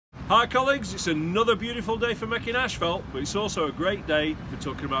Hi colleagues, it's another beautiful day for making asphalt, but it's also a great day for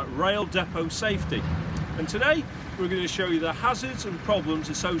talking about rail depot safety. And today we're going to show you the hazards and problems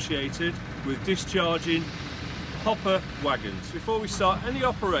associated with discharging hopper wagons. Before we start any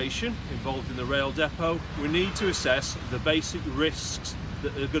operation involved in the rail depot, we need to assess the basic risks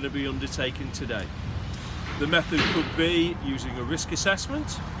that are going to be undertaken today. The method could be using a risk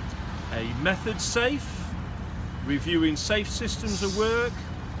assessment, a method safe, reviewing safe systems of work,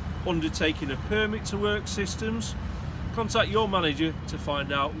 undertaking a permit to work systems. Contact your manager to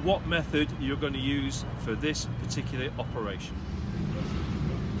find out what method you're going to use for this particular operation.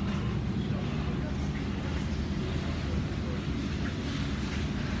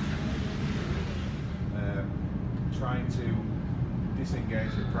 Trying to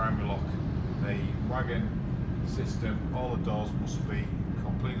disengage the primary lock. The wagon system, all the doors must be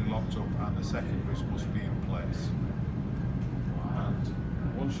completely locked up and the secondaries must be in place. And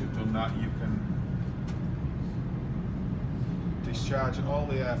once you've done that, you can discharge all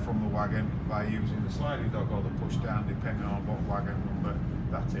the air from the wagon by using the sliding dog or the push down, depending on what wagon number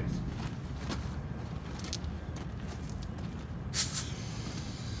that is.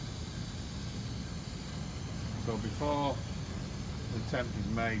 So before the attempt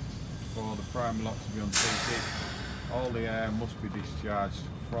is made for the primary lock to be unseated, all the air must be discharged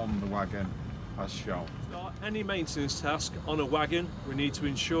from the wagon as shown. To start any maintenance task on a wagon, we need to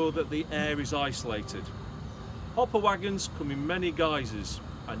ensure that the air is isolated. Hopper wagons come in many guises,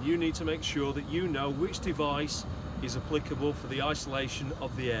 and you need to make sure that you know which device is applicable for the isolation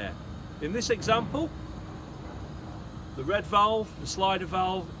of the air. In this example, the red valve, the slider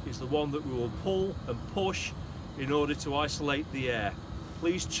valve, is the one that we will pull and push in order to isolate the air.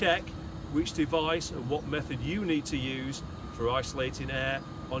 Please check which device and what method you need to use for isolating air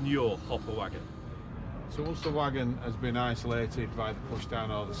on your hopper wagon. So once the wagon has been isolated by the push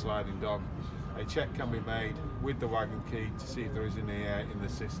down or the sliding dog, a check can be made with the wagon key to see if there is any air in the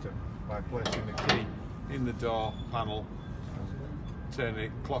system by placing the key in the door panel, turning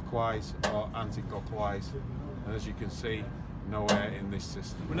it clockwise or anti-clockwise, and as you can see, no air in this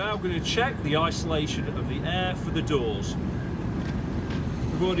system. We're now going to check the isolation of the air for the doors.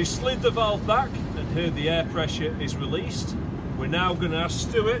 We've already slid the valve back and heard the air pressure is released. We're now going to ask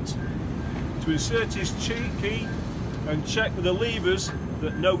Stuart to insert his key and check with the levers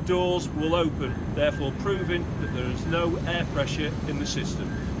that no doors will open, therefore proving that there is no air pressure in the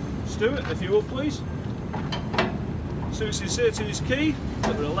system. Stuart, if you will please. Stuart's inserting his key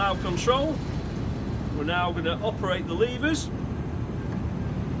that will allow control. We're now going to operate the levers.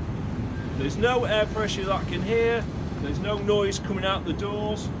 There's no air pressure that I can hear, there's no noise coming out the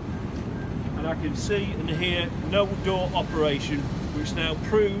doors, and I can see and hear no door operation, which now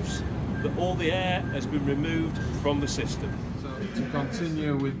proves that all the air has been removed from the system. So to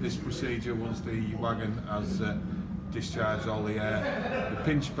continue with this procedure, once the wagon has discharged all the air, the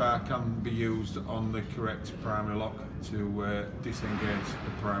pinch bar can be used on the correct primary lock to disengage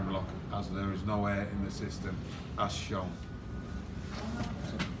the primary lock, as there is no air in the system as shown.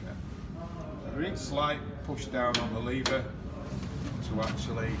 Slight push down on the lever to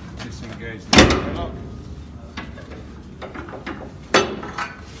actually disengage the primary lock.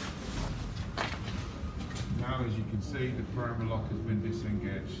 Now, as you can see, the primary lock has been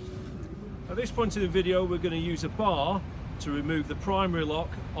disengaged. At this point in the video, we're going to use a bar to remove the primary lock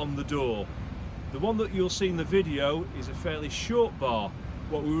on the door. The one that you'll see in the video is a fairly short bar.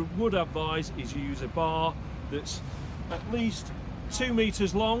 What we would advise is you use a bar that's at least 2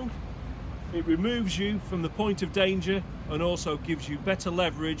 meters long. It removes you from the point of danger and also gives you better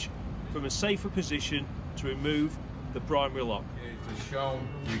leverage from a safer position to remove the primary lock. As shown,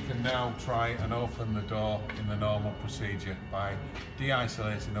 you can now try and open the door in the normal procedure by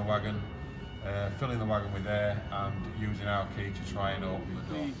de-isolating the wagon, filling the wagon with air and using our key to try and open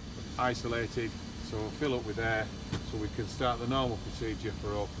the door. Isolated, so we'll fill up with air so we can start the normal procedure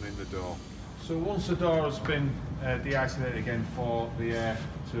for opening the door. So once the door has been de-isolated again for the air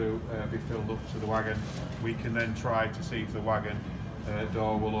to be filled up to the wagon, we can then try to see if the wagon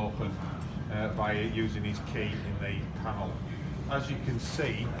door will open by using his key in the panel. As you can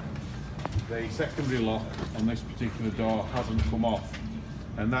see, the secondary lock on this particular door hasn't come off,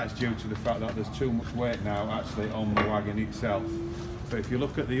 and that's due to the fact that there's too much weight now actually on the wagon itself. But if you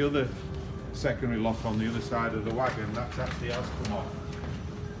look at the other secondary lock on the other side of the wagon, that actually has come off,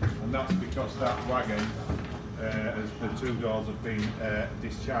 and that's because that wagon, as the two doors have been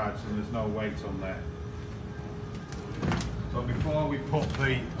discharged and there's no weight on there. So before we put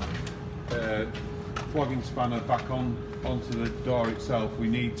the flogging spanner back onto the door itself, we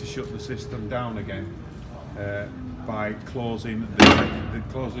need to shut the system down again. by closing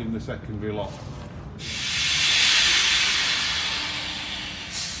the secondary lock.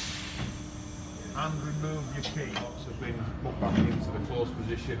 And remove your key. Locks have been put back into the closed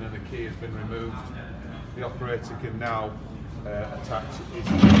position and the key has been removed. The operator can now attach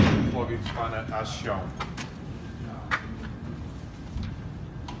his flogging spanner as shown.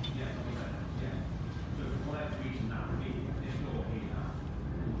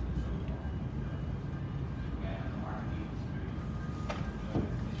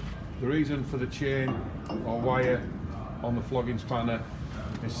 The reason for the chain or wire on the flogging spanner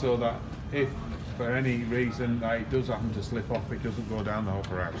is so that if for any reason that it does happen to slip off, it doesn't go down the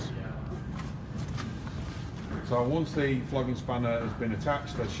hopper house. So once the flogging spanner has been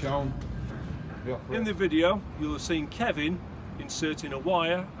attached as shown, in the video you'll have seen Kevin inserting a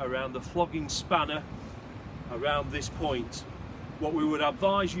wire around the flogging spanner around this point. What we would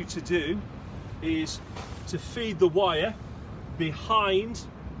advise you to do is to feed the wire behind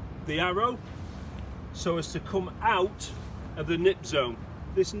the arrow so as to come out of the nip zone.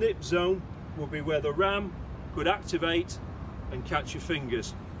 This nip zone will be where the ram could activate and catch your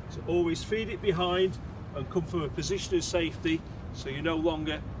fingers. So always feed it behind and come from a position of safety so you're no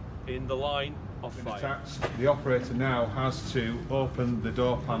longer in the line of fire. The operator now has to open the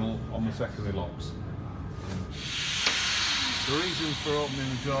door panel on the secondary locks. The reason for opening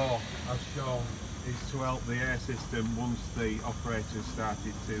the door as shown is to help the air system once the operator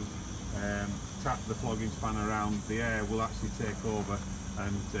started to tap the flogging spanner around. The air will actually take over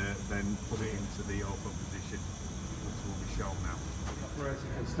and then put it into the open position, which will be shown now. The operator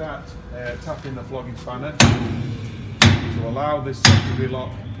can start tapping the flogging spanner to allow this secondary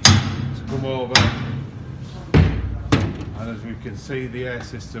lock to come over, and as we can see, the air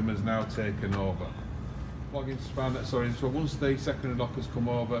system has now taken over. Flogging spanner, so once the secondary lock has come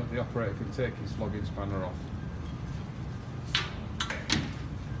over, the operator can take his flogging spanner off.